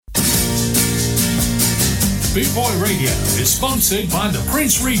Boot Boy Radio is sponsored by the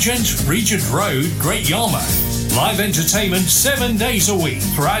Prince Regent Road, Great Yarmouth. Live entertainment 7 days a week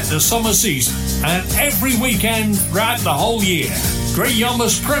throughout the summer season and every weekend throughout the whole year. Great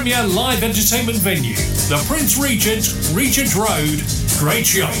Yarmouth's premier live entertainment venue, the Prince Regent Road,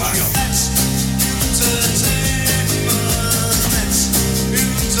 Great Yarmouth.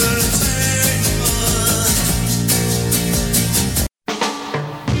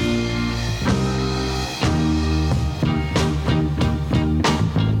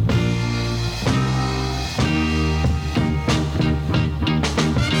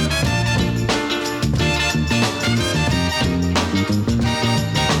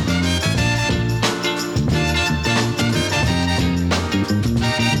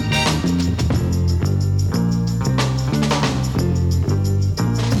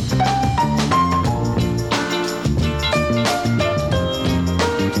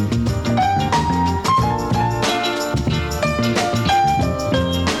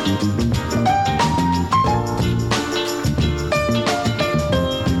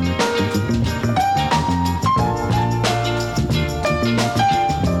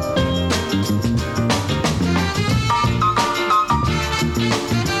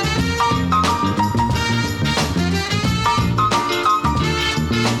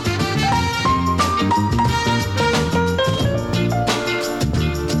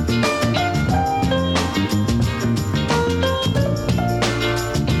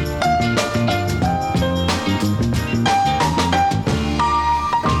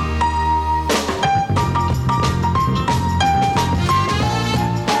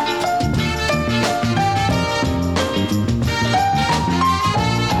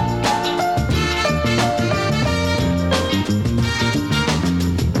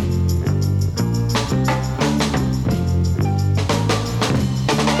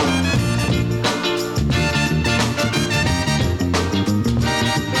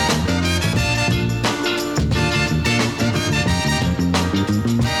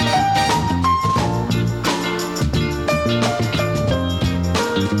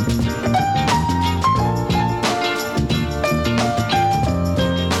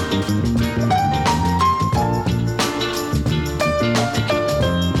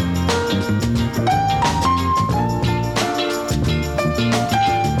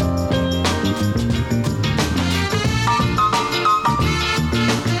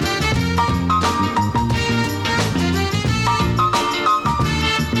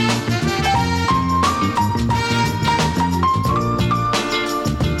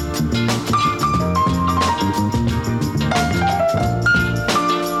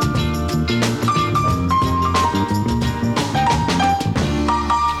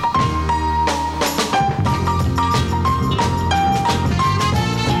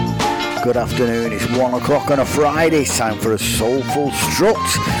 Good afternoon, it's 1 o'clock on a Friday, it's time for a Soulful Strut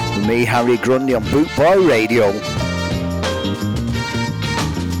with me, Harry Grundy, on Boot Boy Radio.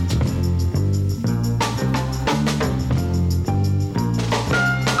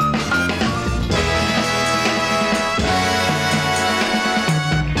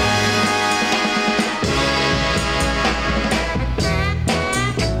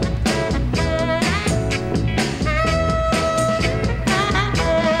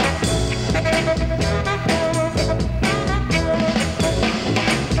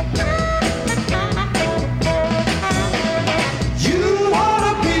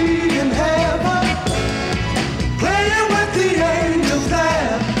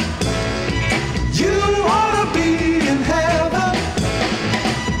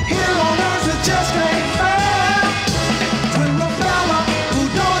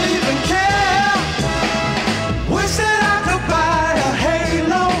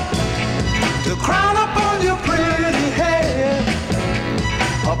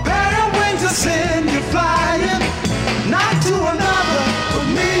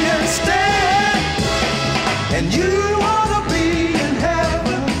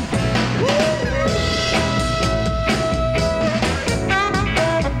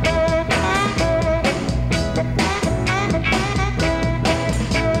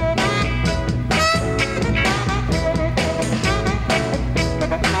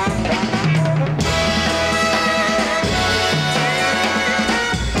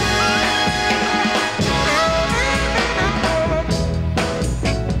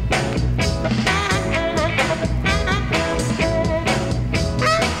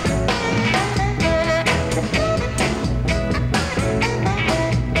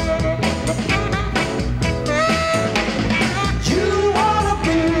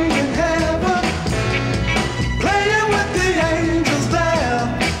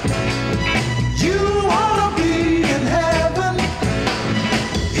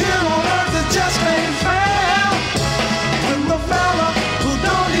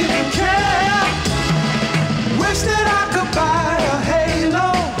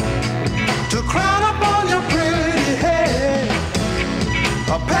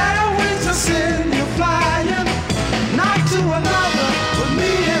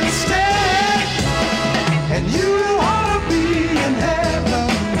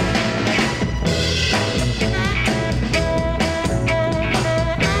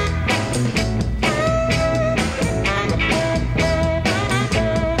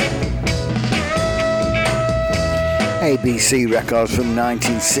 BBC records from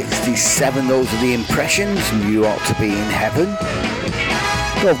 1967. Those are The Impressions, You Ought to Be in Heaven.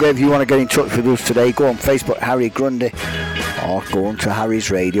 Don't forget, if you want to get in touch with us today, go on Facebook, Harry Grundy, or go on to Harry's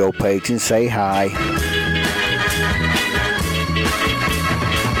radio page and say hi.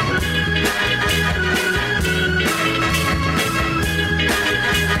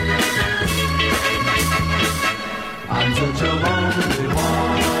 I'm such a lonely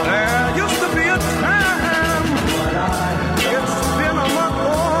one. There used to be a time, it's been a month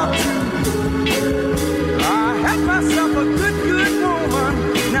or two. I had myself a good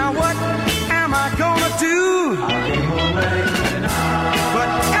woman. Now what am I gonna do? I came home late and But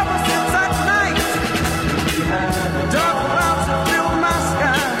ever since that night, dark clouds have filled my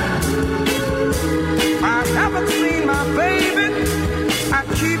sky. I haven't seen my baby. I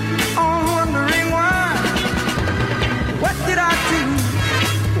keep on wondering why. What did I do?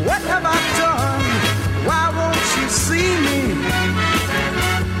 What have I done? Why won't she see me?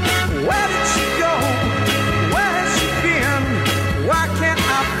 Where did she go? Where has she been? Why can't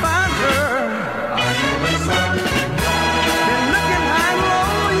I find her? I know there's something Been looking high and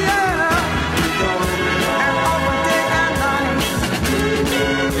low, yeah, and all day and night.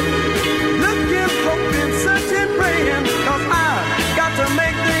 Looking, hoping, searching, praying, 'cause I've got to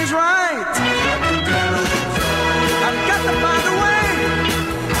make things right. I've got to find a way.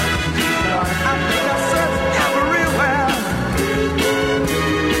 I think I searched everywhere.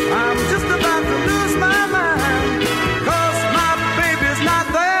 I'm just about to lose my mind, 'cause my baby's not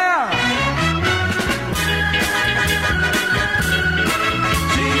there.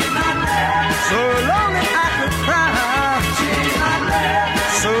 she's not there. So lonely I could cry. She's not there.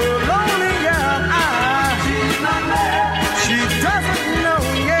 So lonely, yeah, She's not there. she doesn't know,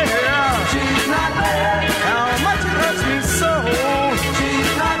 yeah, She's not there. how much it hurts me so.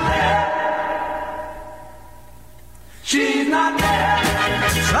 She's not there. She's not there.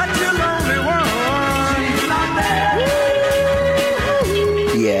 Such a lonely one. She's not there.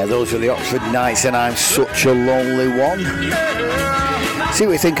 Yeah, those are the Oxford Knights and I'm Such a Lonely One. See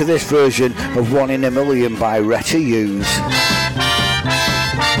what you think of this version of One in a Million by Retta Hughes.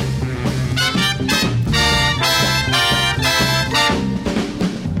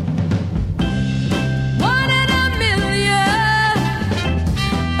 One in a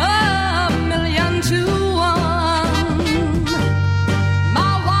million to one.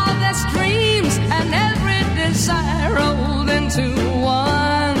 My wildest dreams and every desire rolled into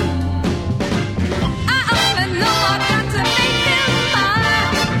one. I only know I got to make him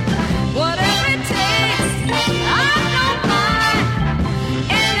mine. Whatever it takes, I don't mind.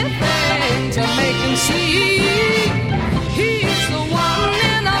 Anything to make him see. He's the one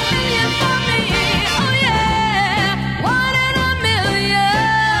in a million for me. Oh yeah, one in a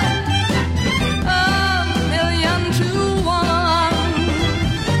million to one.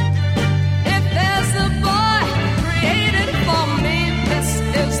 If there's a boy created for me, this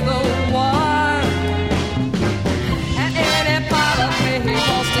is the one. And any part of me he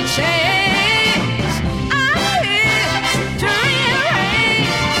wants to change, I'm his to rearrange.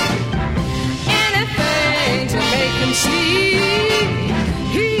 Anything to make him see.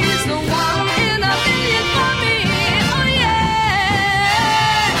 He's the one in a million for me. Oh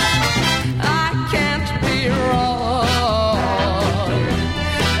yeah, I can't be wrong.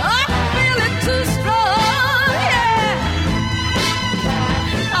 I feel it too strong. Yeah,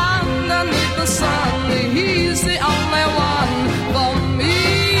 underneath the sun, he's the only one for me.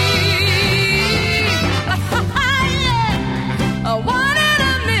 Yeah, one in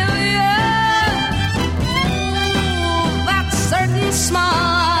a million. Ooh, that certain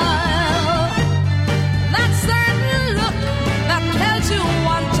smile, that certain look that tells you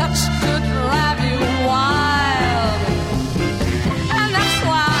one touch could drive you wild. And that's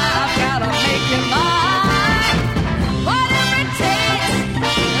why I've gotta make you mine. Whatever it takes,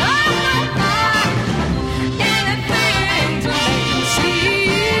 I don't mind. Anything to make you see.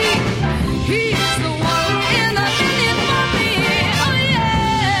 He's the one in a million for me. Oh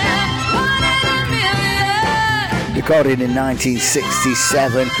yeah, one in a million. Recorded in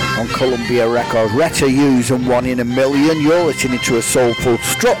 1967 on Columbia Records, Retta Hughes and One in a Million. You're listening to a Soulful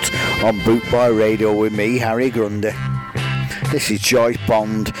Strut on Bootboy Radio with me, Harry Grundy. This is Joyce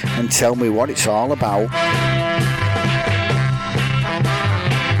Bond and Tell Me What It's All About.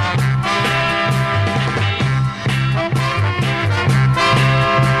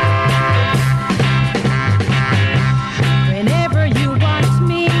 Whenever you want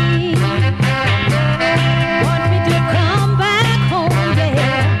me to come back home,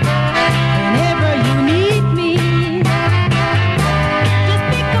 yeah. Whenever you need me, just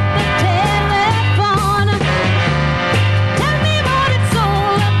pick up the telephone.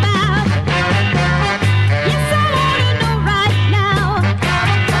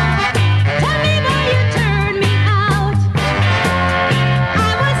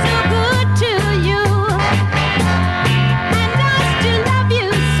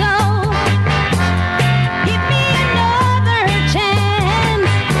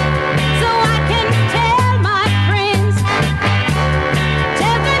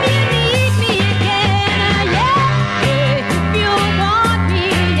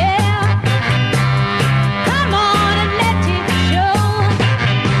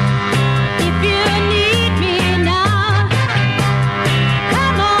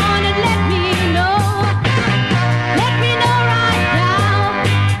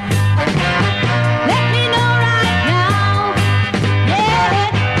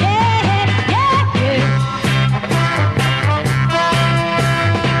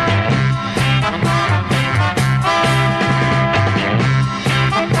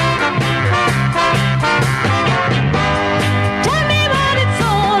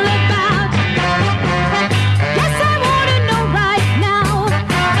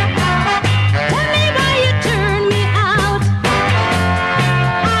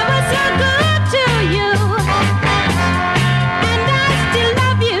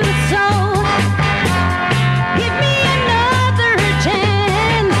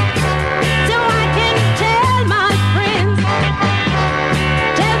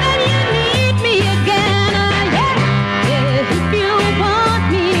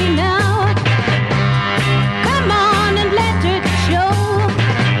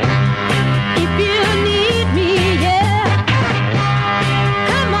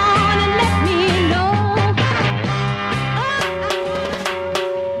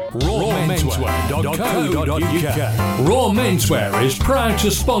 Raw Menswear is proud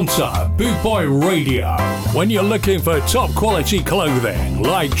to sponsor Boot Boy Radio. When you're looking for top quality clothing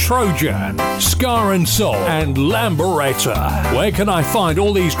like Trojan, Scar and Soul, and Lamberetta, where can I find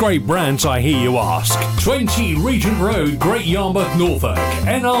all these great brands, I hear you ask? 20 Regent Road, Great Yarmouth, Norfolk,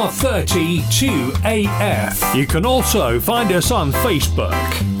 NR30 2AF. You can also find us on Facebook,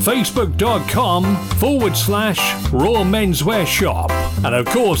 facebook.com/Raw Menswear Shop, and of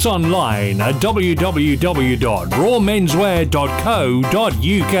course online at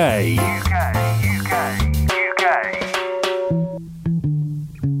www.rawmenswear.co.uk.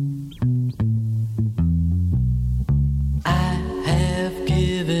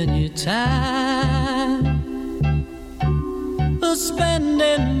 Time for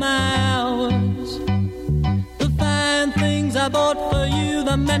spending my hours, the fine things I bought for you,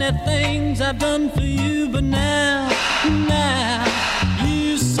 the many things I've done for you, but now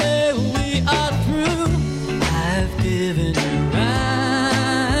you say we are through. I've given you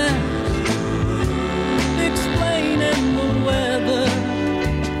right, explaining the weather,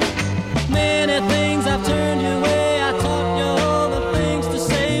 many things I've turned you away.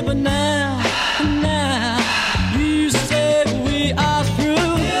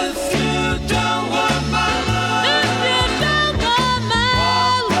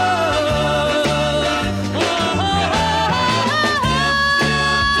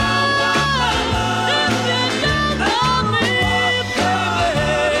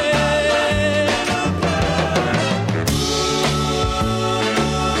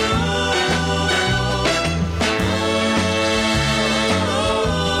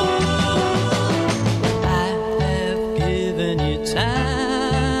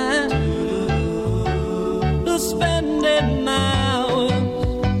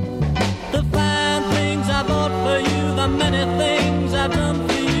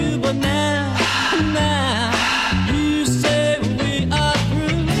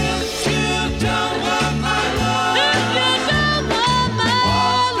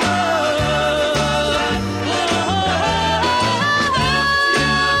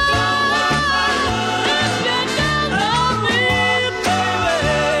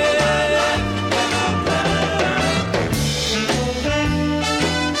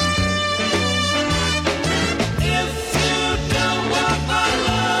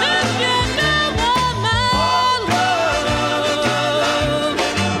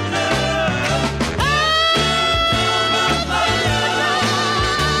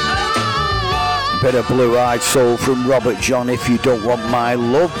 Bit of blue-eyed soul from Robert John, If You Don't Want My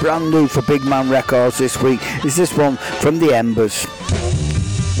Love. Brand new for Big Man Records this week is this one from the Embers.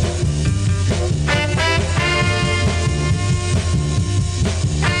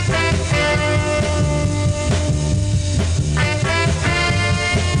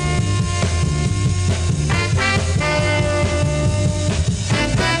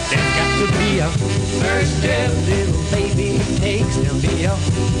 First step, little baby takes, there'll be a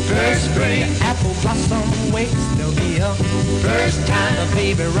first spring. The apple blossom wakes, there'll be a first time a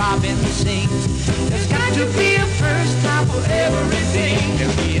baby robin sings. There's got to be a first time for everything.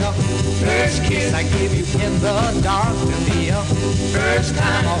 There'll be a first kiss I give you in the dark. There'll be a first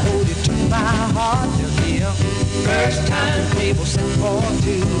time I hold you to my heart. There'll be a first time table set for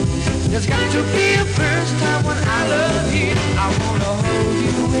two. There's got to be a first time when I love you. I wanna hold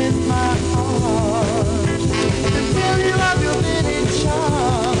you in my arms and tell you of your many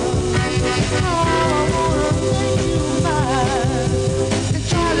charms. Oh, I wanna make you mine and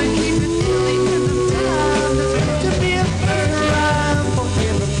try to keep it till the end of time. There's got to be a first rhyme for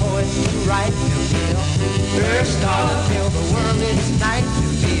every poet to write. There'll be a first star to tell the world it's night.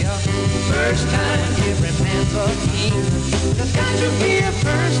 There'll be a first time every man's a king. There's got to be a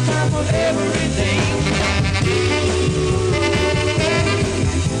first time for everything.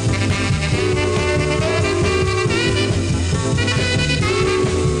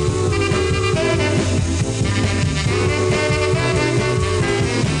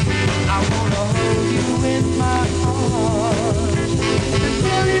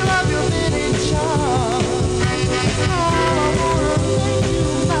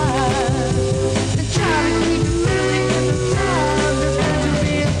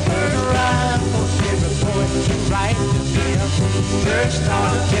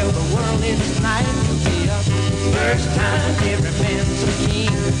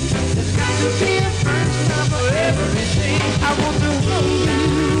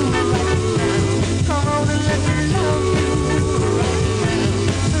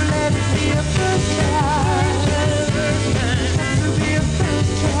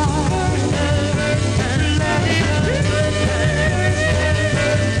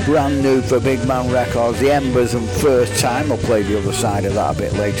 brand new for Big Man Records, The Embers and First Time. I'll play the other side of that a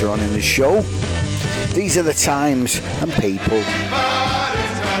bit later on in the show. These are the times and people.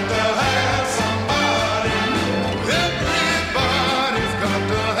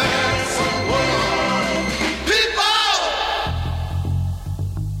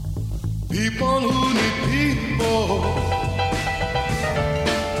 People who need people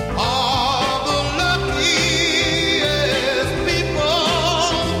are the luckiest people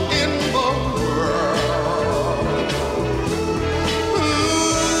in the world.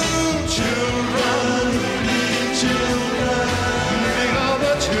 Children need children, big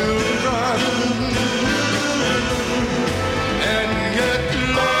other children, and yet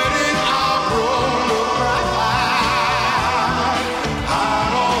letting our grown-up cry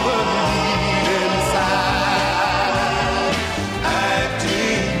hide all the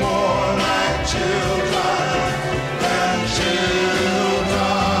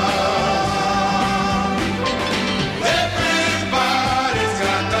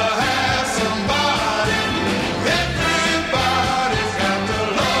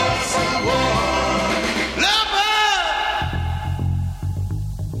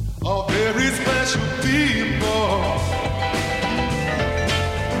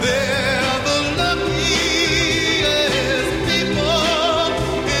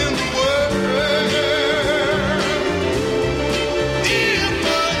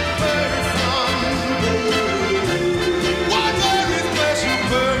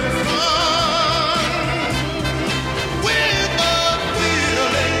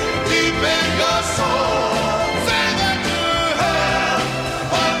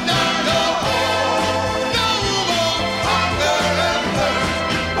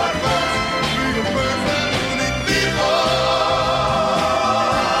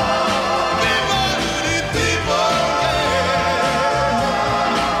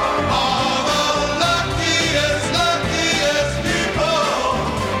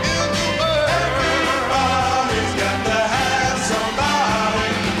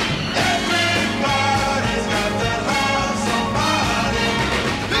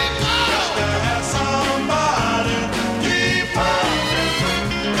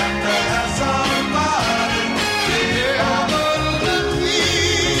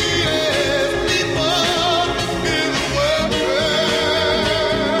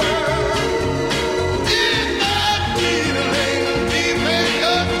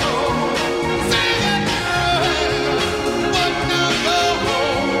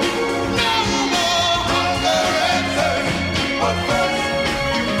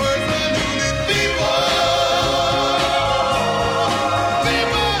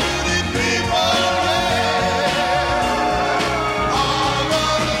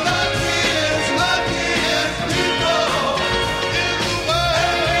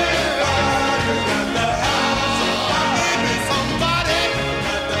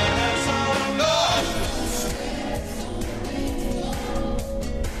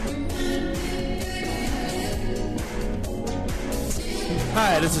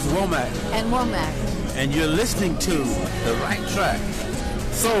Hi, this is Womack. And Womack. And you're listening to The Right Track.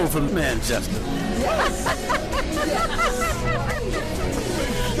 Soul from Manchester.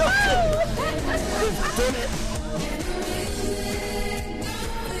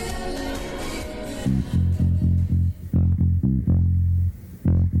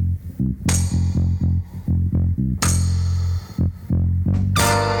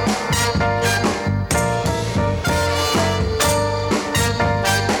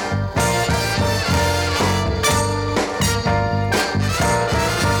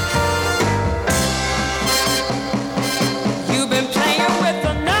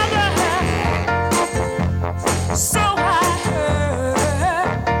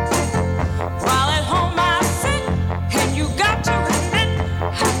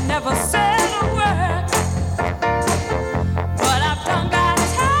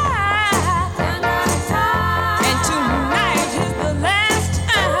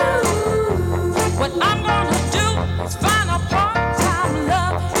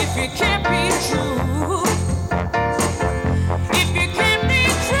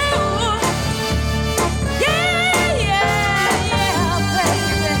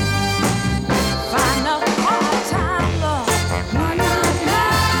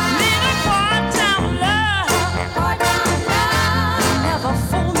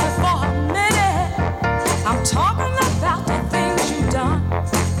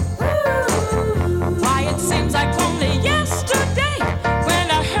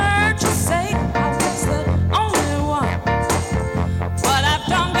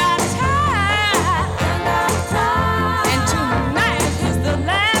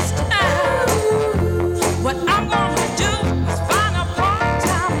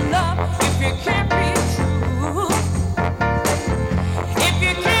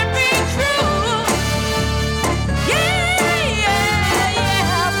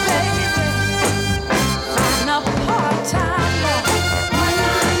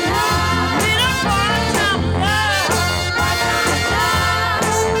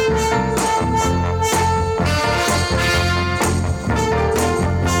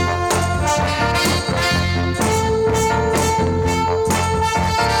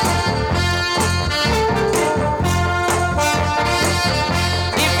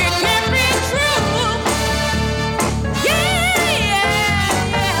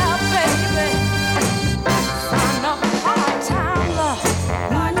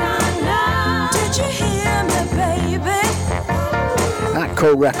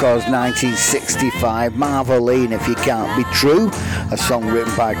 Echo Records 1965, Marveline If You Can't Be True, a song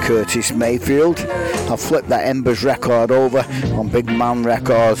written by Curtis Mayfield. I'll flip that Embers record over on Big Man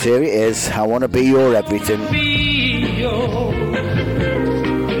Records. Here it is, I Wanna Be Your Everything. Be your lover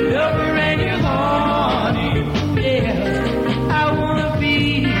and your honey, yeah. I wanna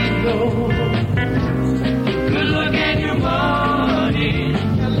be your good look and your money.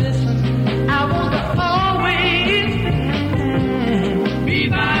 Now listen, I wanna always be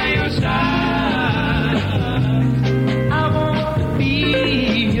by your side. I wanna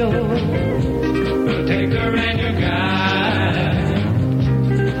be your protector and your guide.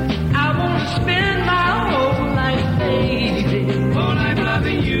 I wanna spend my whole life, baby, whole life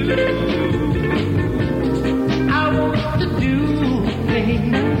loving you. I want to do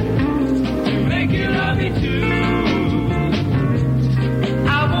things to make you love me too.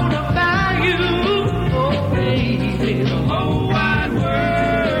 I wanna buy you, oh baby, the whole wide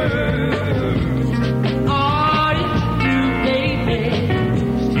world. All you do, baby,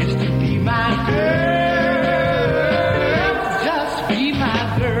 is to be my girl. Just be my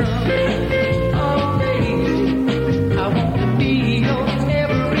girl. Oh baby, I want to be your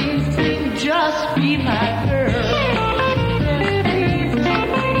everything. Just be my girl.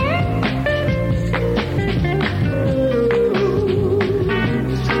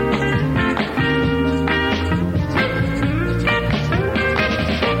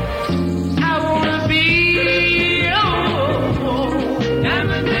 I wanna be your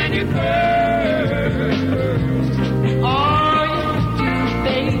diamond and your pearl. All you do,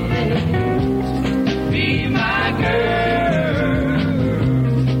 baby, be my girl.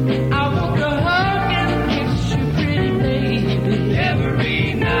 I want to hug and kiss you, pretty baby,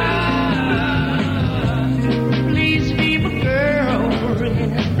 every night. Please be my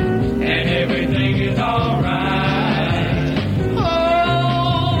girlfriend, and everything is alright.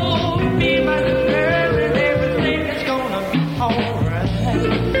 Oh, be my girl, and everything is gonna be alright.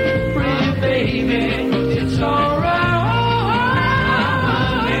 Pretty baby, it's alright.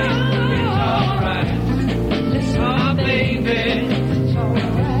 It's alright. It's alright, baby. It's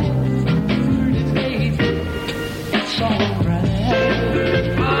alright. Pretty baby, it's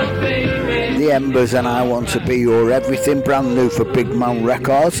alright. My baby. The Embers and I Want to Be Your Everything, brand new for Big Man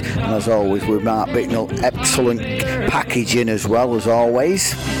Records, and as always with Mark Bicknell, excellent packaging as well as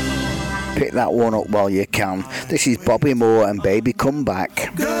always. Pick that one up while you can. This is Bobby Moore and Baby Come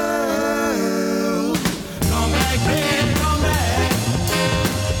Back. Girl, come back, baby, come back.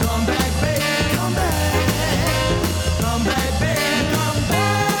 Come back, baby, come back. Come back, baby, come back.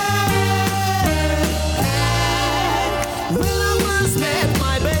 When I first met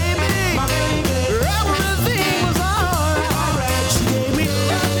my baby, everything was alright. She gave me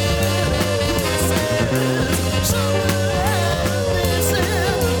kisses, so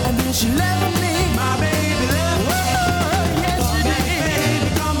and then she left me. My baby left me. Yes, she did.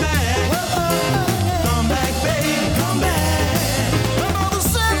 Come back, come back, baby, come back. My mother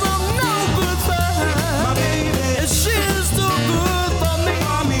says I'm no good for her. My baby, and she's too good for me.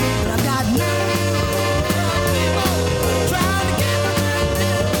 But I got no people trying to get me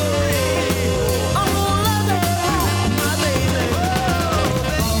memory. I'm gonna love her, my baby.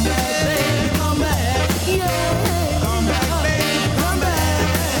 Come back, baby, come back. Yeah. Come back, baby, come back.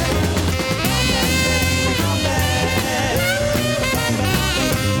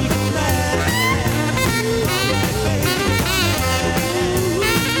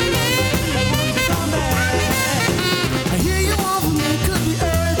 Come back, I hear you want me, could be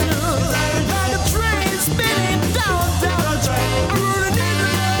urgent. Like a train spinning down. I really need to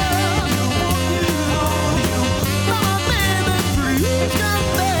love you. Come on, baby, please come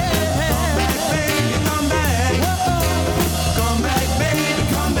back. Come back, come back, baby,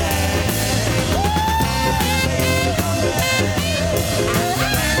 come back.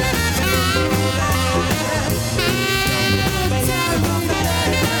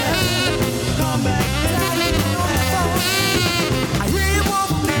 Come back. I hear you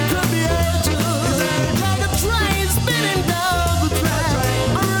want me, could be urgent. Like a train spinning down the track.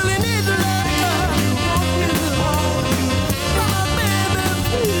 I really need to love you. Come on, baby,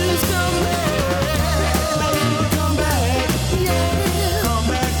 please come back. Come back, yeah. Come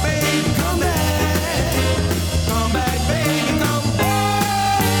back, baby, come back. Come back, baby, come back.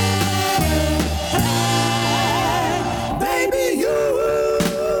 Baby, you.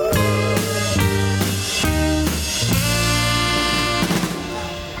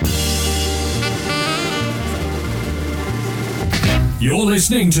 You're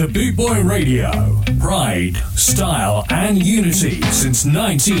listening to Boot Boy Radio. Pride, style, and unity since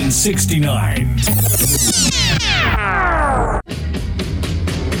 1969.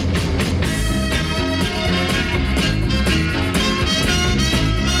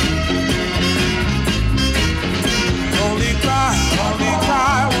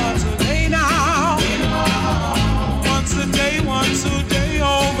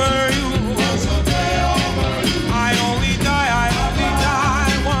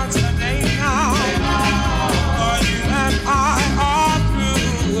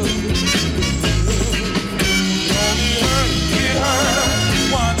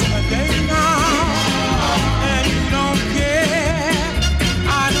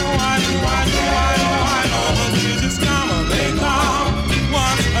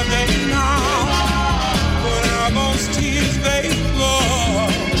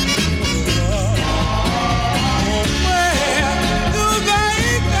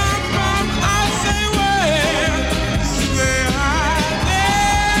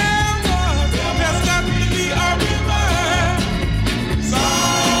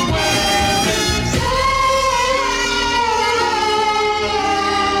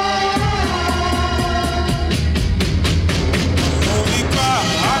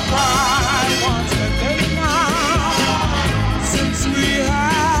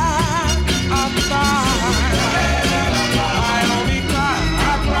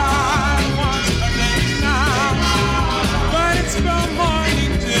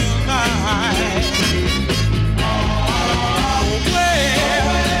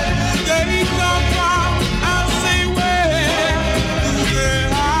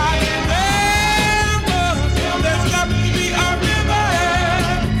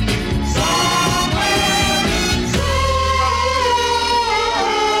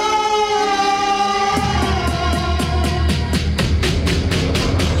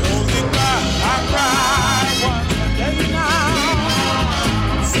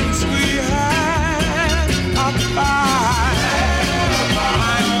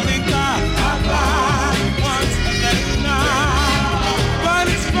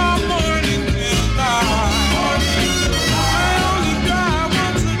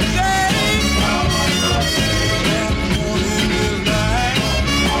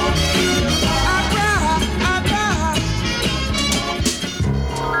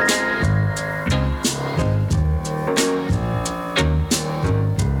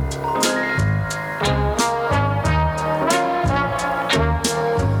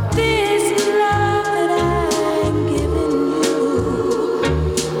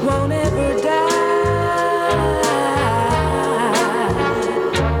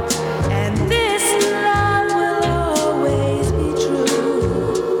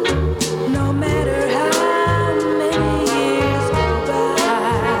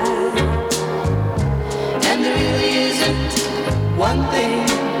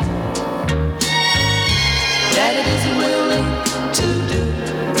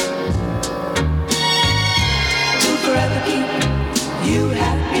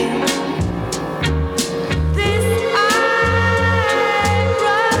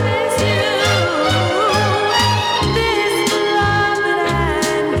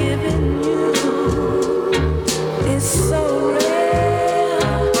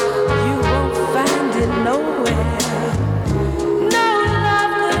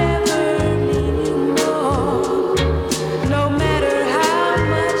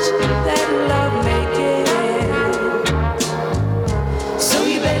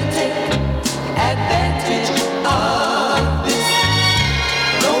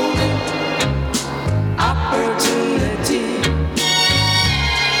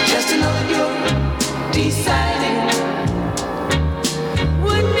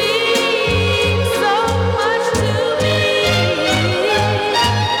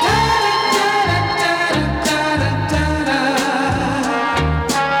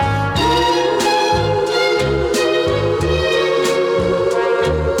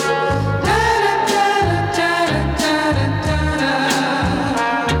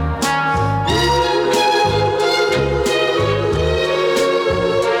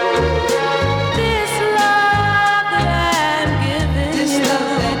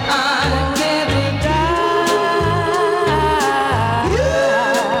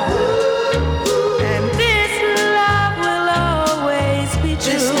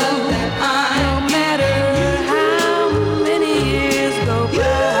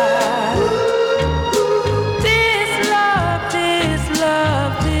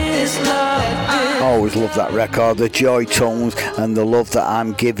 always love that record, the Joy Tones and the Love That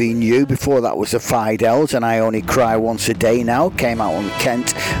I'm Giving You. Before that was the Fidels and I Only Cry Once a Day Now, came out on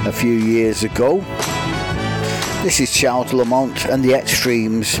Kent a few years ago. This is Charles Lamont and the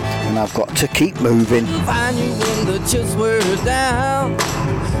Extremes, and I've got to keep moving. Find you when the chips were down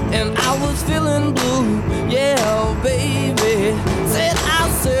and I was feeling blue, yeah, baby. Said I'll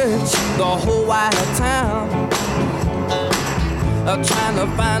search the whole wide town, trying to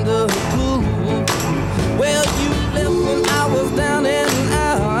find a clue. Well, you left when I was down and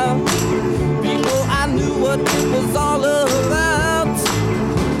out, before I knew what it was all about.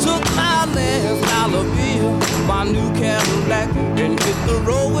 Took my last dollar bill, my new Cadillac, and hit the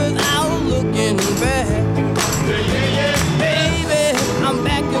road without looking back. Baby, I'm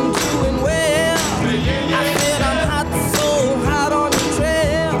back and doing well. I said I'm hot, so hot on the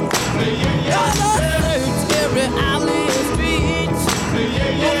trail. Gonna search every alley and street,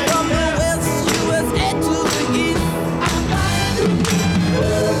 go from the west USA to the east.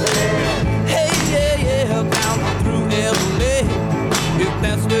 Hey, yeah, yeah, down through LA, if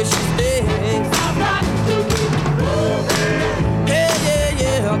that's where she stays. Hey, yeah,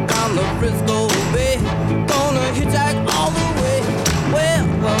 yeah, down the Frisco Bay, gonna hitchhike all the way. Well,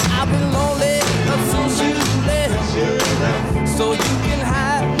 I've been lonely since you left, so you can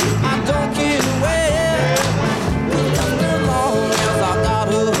hide, I don't care where. Just as long as I got a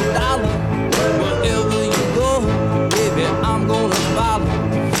dollar, wherever you go, baby, I'm gonna follow.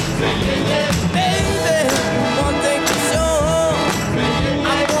 Baby, one thing for sure,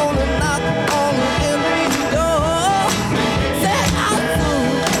 I'm gonna knock on every door. Say I'll soon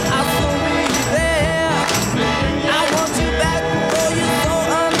be there. I want you back, though you're so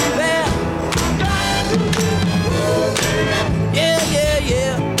unfair. Yeah, yeah,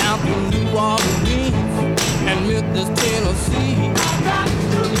 yeah, down from New Orleans and Memphis, Tennessee.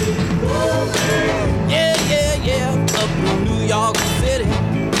 Yeah, yeah, yeah, up to New York City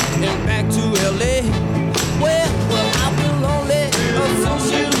and back to LA. Well, I've been lonely since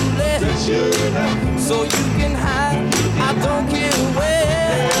you left, so you can hide, I don't care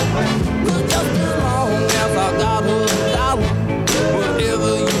where. Just as long as I got a dollar,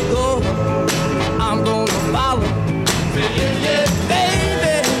 wherever you go, I'm gonna follow.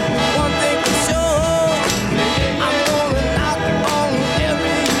 Baby, one thing for sure, I'm gonna knock on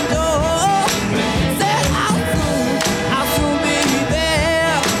every door. Said I'll soon be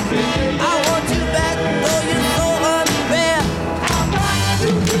there. I want you back, though you're so unfair.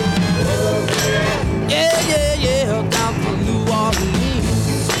 Yeah, yeah, yeah, down from New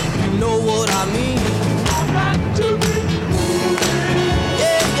Orleans, you know what I mean.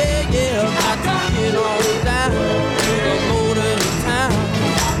 Yeah, yeah, yeah, got to get on down to the motor town.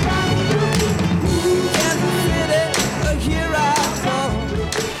 Kansas City, here I come.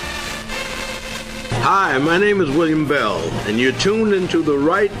 Hi, my name is William Bell, and you're tuned into the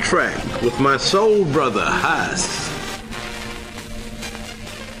right track with my soul brother, Haas.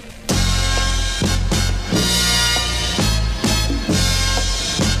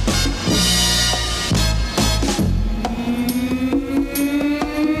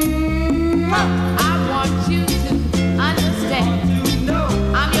 I want you to understand.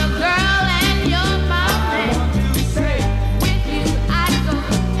 I'm your girl and you're my man. With you I go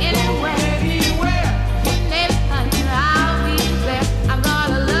anywhere. Never honey, I'll be there. I'm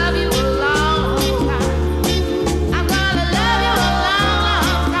gonna love you a long time. I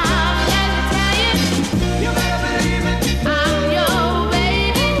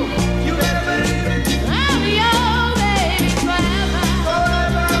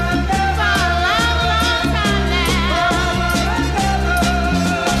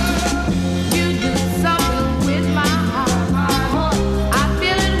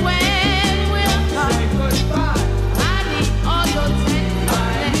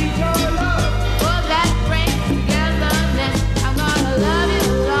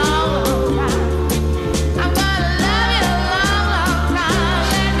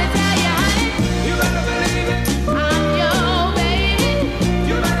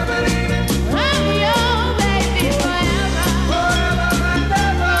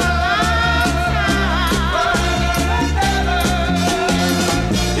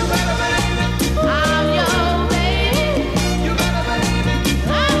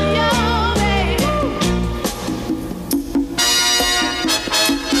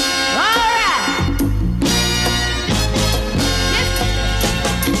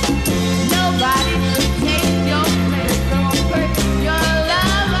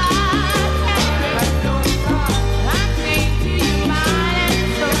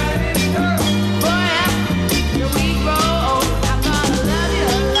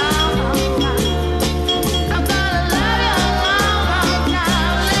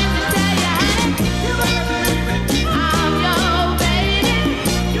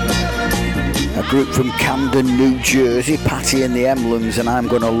group from Camden, New Jersey, Patty and the Emblems, and I'm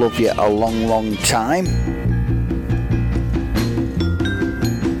Gonna Love You a Long, Long Time.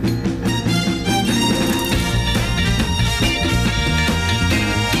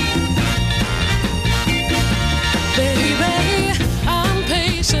 Baby, I'm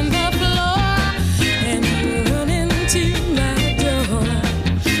pacing the floor and you run into my door.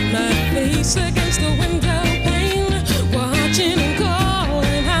 My face against the window pane, watching and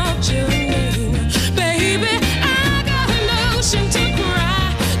calling out your name. Baby, I got a notion to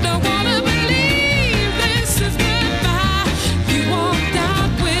cry. Don't wanna believe this is goodbye. You walked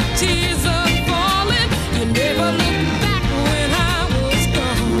out with tears of falling. You never looked back when I was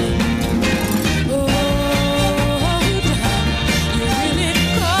gone. Oh, you really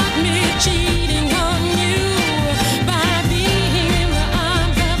caught me cheating on you by being in the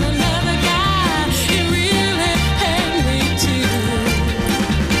arms of another guy. It really had me too.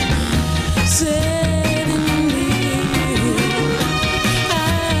 Suddenly,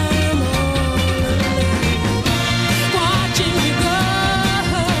 I'm all alone, watching you go.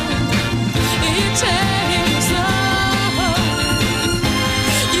 It takes so.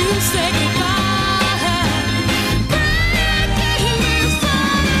 You say goodbye. Breaking me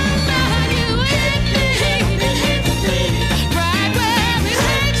somehow. You hit me right where it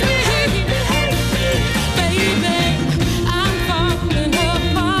hurts me. Baby, I'm falling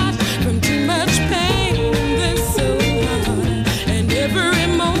apart from too much pain. This so hard, and every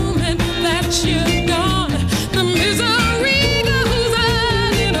moment that you're gone, the misery goes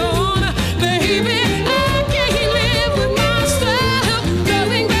on and on. Baby, I can't live with myself,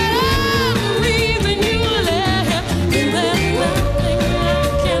 knowing that I'm the reason you left. And there's nothing I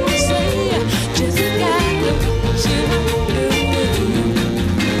can say, just gotta put you away.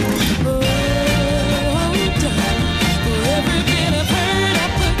 Oh, darling, for every bit of hurt I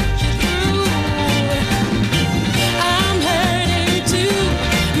put you through, I'm hurting too.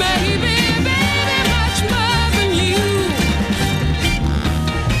 Maybe, baby, much more than you.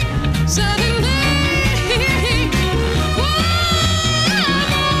 Suddenly,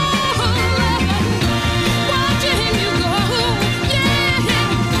 watching you go, yeah.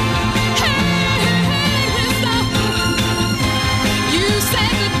 Hey, stop. You say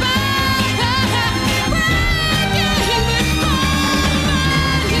goodbye, breaking me home.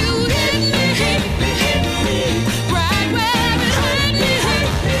 You hit me right where it hurt me,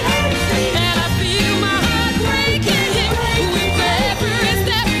 and I feel my heart breaking with every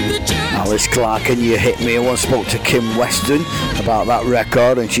step that you're Alice Clark and You Hit Me. I once spoke to Kim Weston about that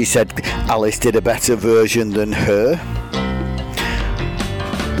record, and she said Alice did a better version than her.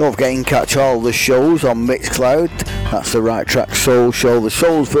 Don't forget you can catch all the shows on Mixcloud. That's the Right Track Soul Show, the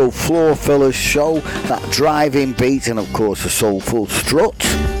Soulful Floor Fillers Show, that Driving Beat, and of course the Soulful Strut.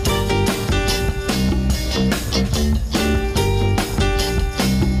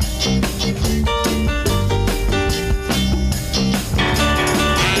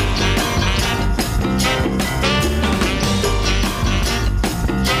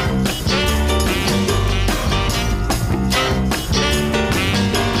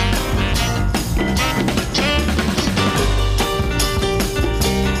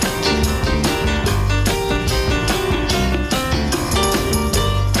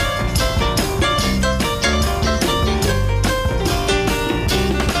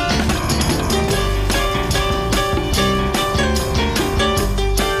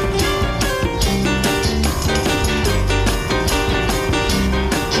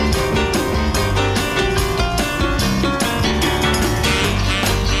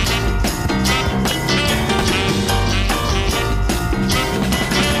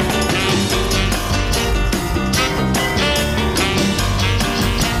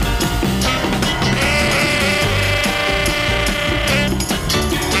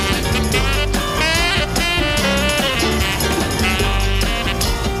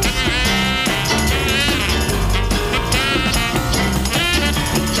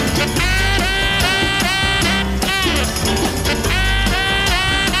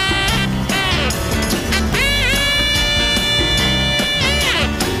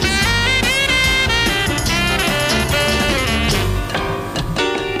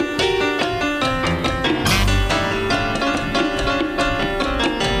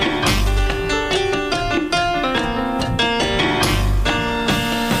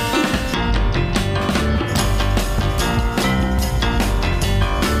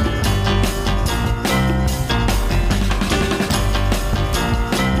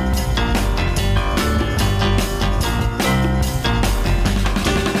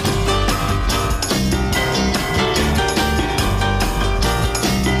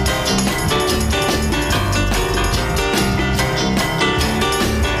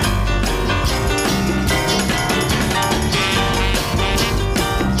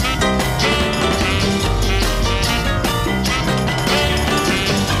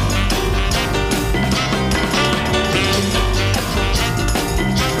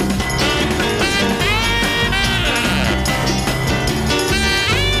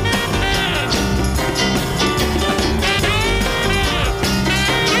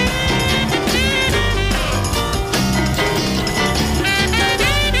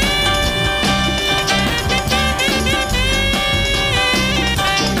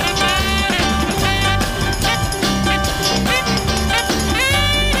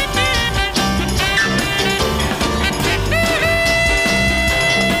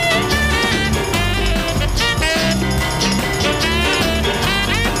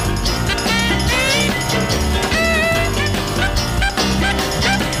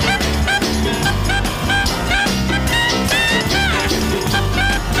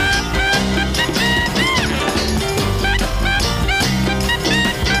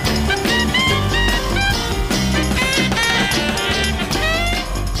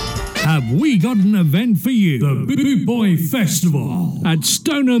 got an event for you. The Boot Boy Festival at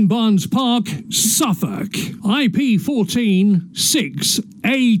Stoneham Barnes Park, Suffolk. IP 14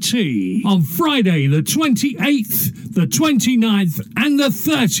 6AT. On Friday the 28th, the 29th and the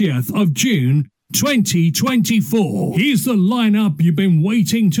 30th of June 2024. Here's the lineup you've been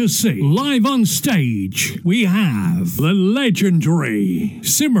waiting to see. Live on stage, we have the legendary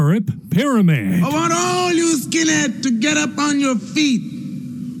Symarip Pyramid. I want all you skinheads to get up on your feet.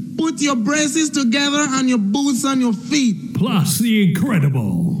 Put your braces together and your boots on your feet. Plus the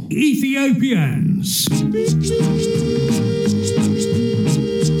incredible Ethiopians.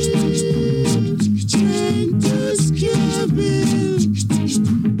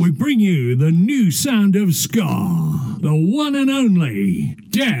 We bring you the new sound of ska, the one and only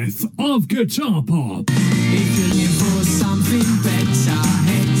Death of Guitar Pop. If you're looking for something better,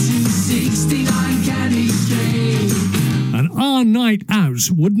 head to 69 Canny Street. And our night out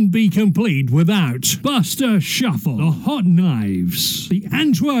wouldn't be complete without Buster Shuffle, the Hot Knives, the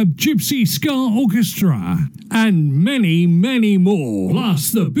Antwerp Gypsy Ska Orchestra, and many, many more.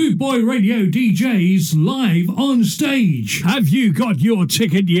 Plus the Boot Boy Radio DJs live on stage. Have you got your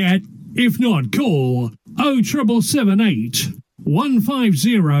ticket yet? If not, call 07778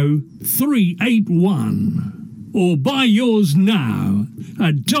 150 381. Or buy yours now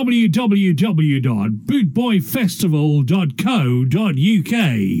at www.bootboyfestival.co.uk.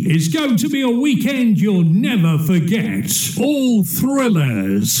 It's going to be a weekend you'll never forget. All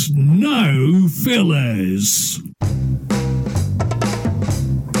thrillers, no fillers.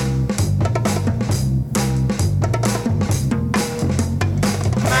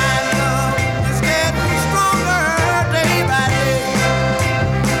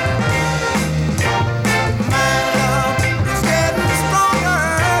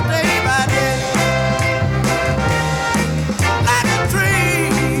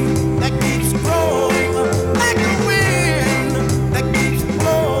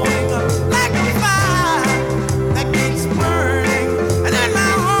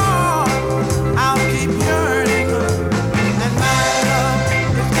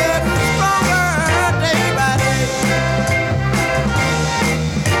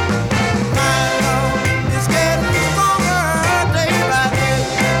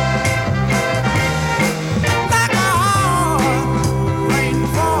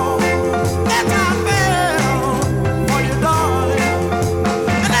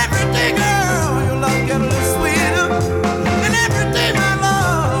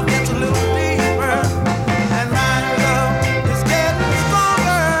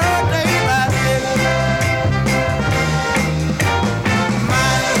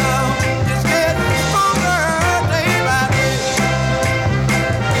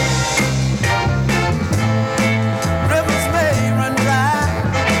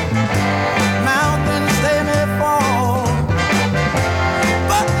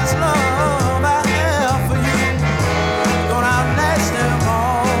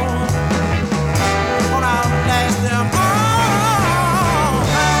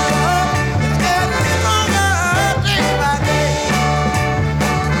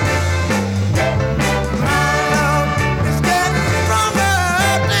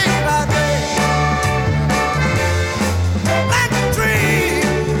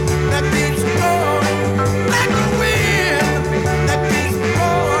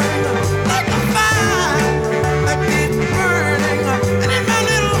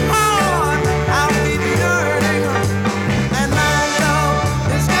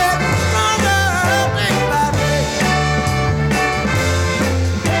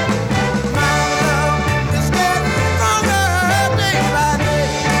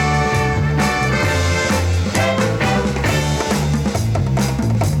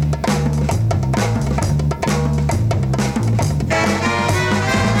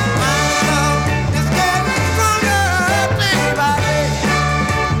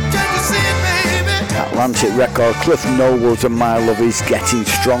 Atlantic record, Cliff Nobles and My Love Is Getting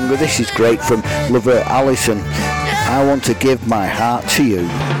Stronger. This is great from lover Alison. I want to give my heart to you.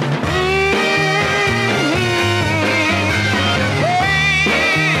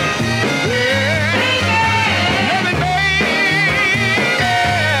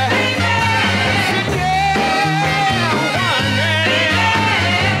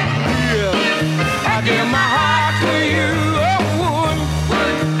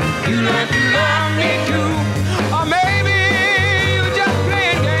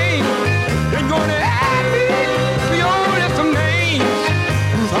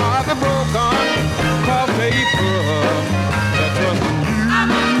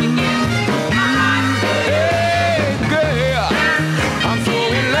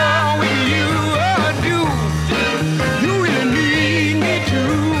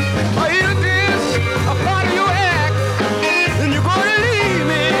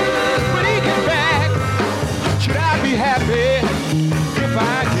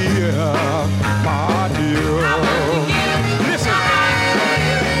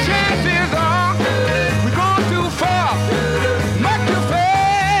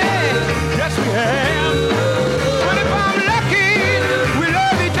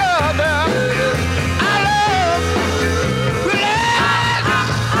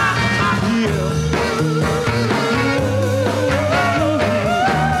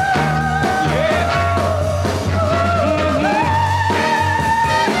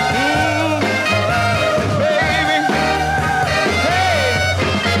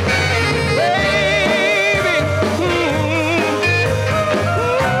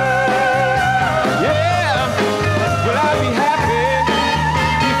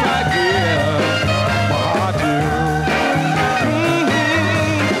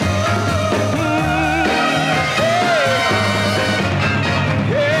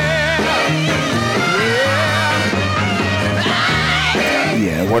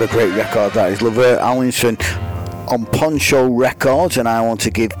 What a great record that is. Laverne Allinson on Poncho Records, and I Want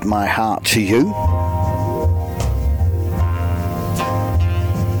to Give My Heart to You.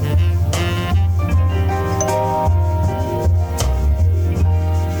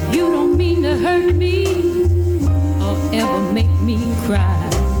 You don't mean to hurt me or ever make me cry.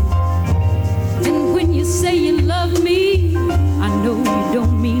 And when you say you love me, I know you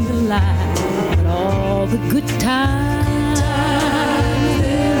don't mean to lie. But all the good times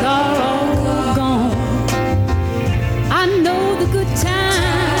are all gone. I know the good times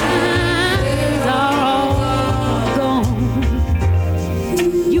are all gone.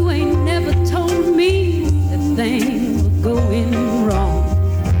 You ain't never told me that things were going wrong.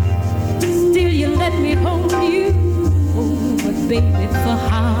 Still you let me hold you. Oh, but baby, for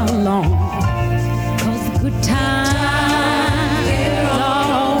how long? 'Cause the good times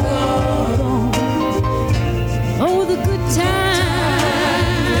are all gone. Oh, the good times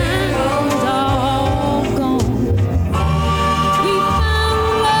are all gone. We found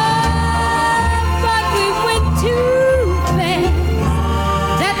love, but we went too fast.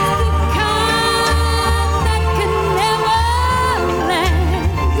 That's the kind that can never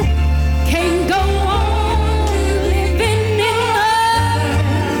last. Can't go on living in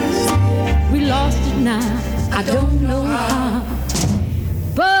us. We lost it now, I don't know how.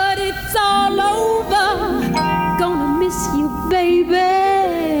 But it's all over. Gonna miss you, baby.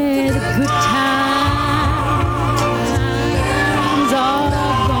 The good times are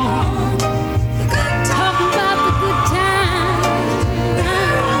gone. Talk about the good times,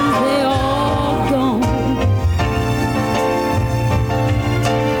 they all gone.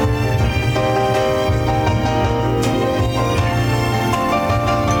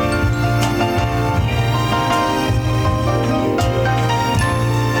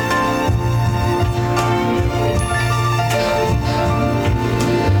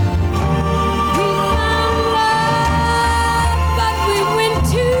 We found love, but we went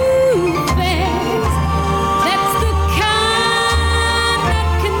too fast. That's the kind that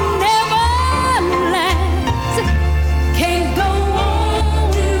can never last. Can't go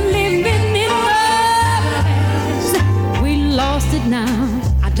on living in the past. We lost it now,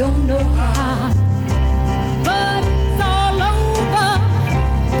 I don't know how. But it's all over.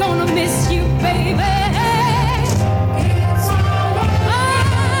 Gonna miss you, baby. It's all over.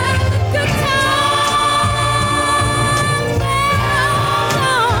 The good times, they're all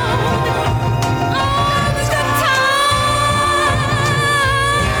gone. All the good times,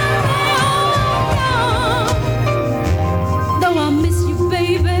 they're all gone. Though I miss you,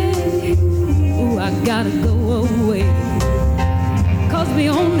 baby, ooh, I gotta go away. 'Cause we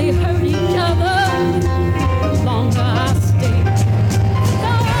only hurt each other the longer I stay.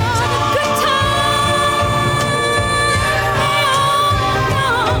 The good times, they all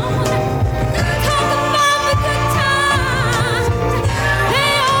gone. Talk about the good times,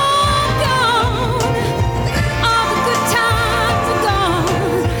 they all gone. All the good times are gone.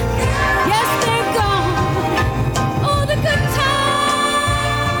 Yes, they're gone. Oh, the good times.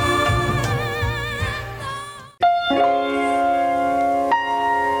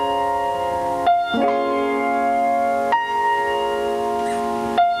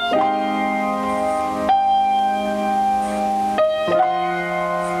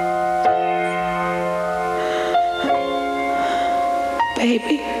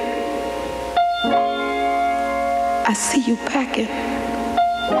 Baby, I see you packing,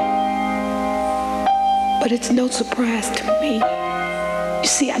 but it's no surprise to me. You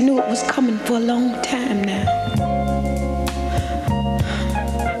see, I knew it was coming for a long time now.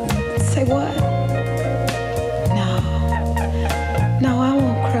 Say what? No, I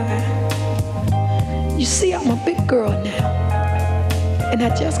won't cry. You see, I'm a big girl now, and I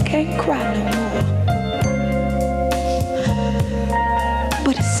just can't cry no more.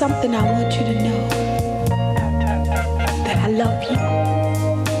 But it's something I want you to know, that I love you.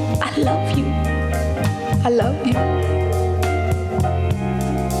 I love you. I love you.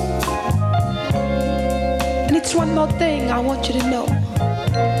 And it's one more thing I want you to know,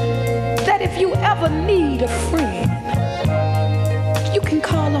 that if you ever need a friend, you can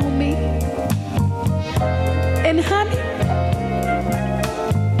call on me. And honey,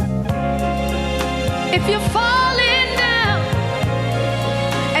 if you're falling down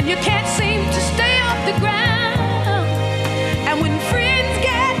and you can't seem to stay off the ground, and when friends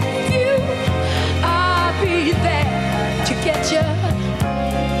get few, I'll be there to get you.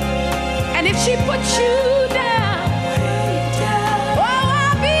 And if she puts you down, oh,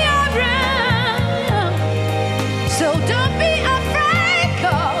 I'll be around. So don't be afraid,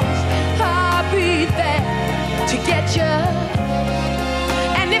 'cause I'll be there to get you.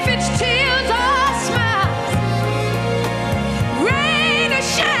 And if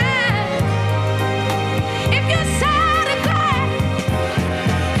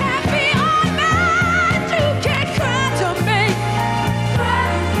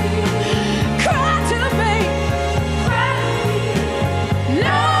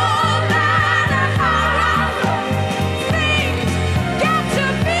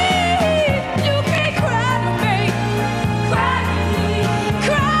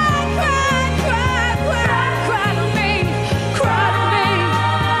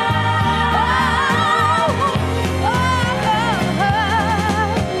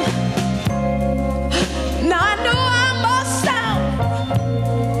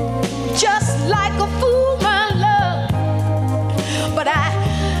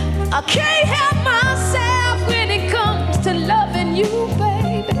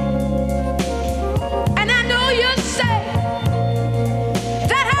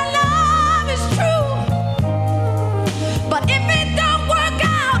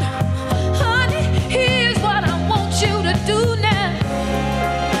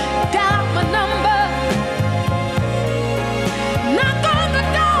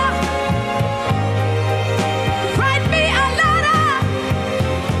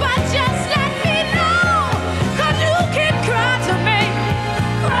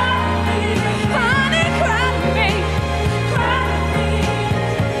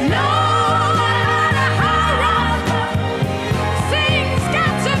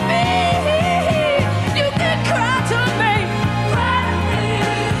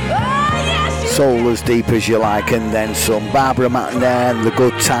Soul as Deep as You Like, and then some Barbara McNair and The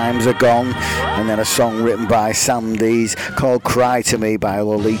Good Times Are Gone, and then a song written by Sandys called Cry to Me by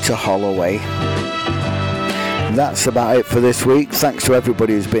Lolita Holloway. That's about it for this week. Thanks to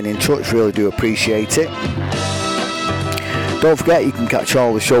everybody who's been in touch, really do appreciate it. Don't forget you can catch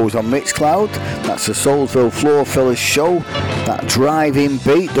all the shows on Mixcloud. That's the Soulful Floor Fillers Show, that Driving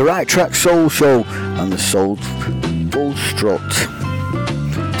Beat, the Right Track Soul Show, and the Soulful Strut.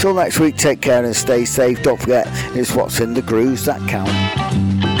 Till next week, take care and stay safe. Don't forget, it's what's in the grooves that count.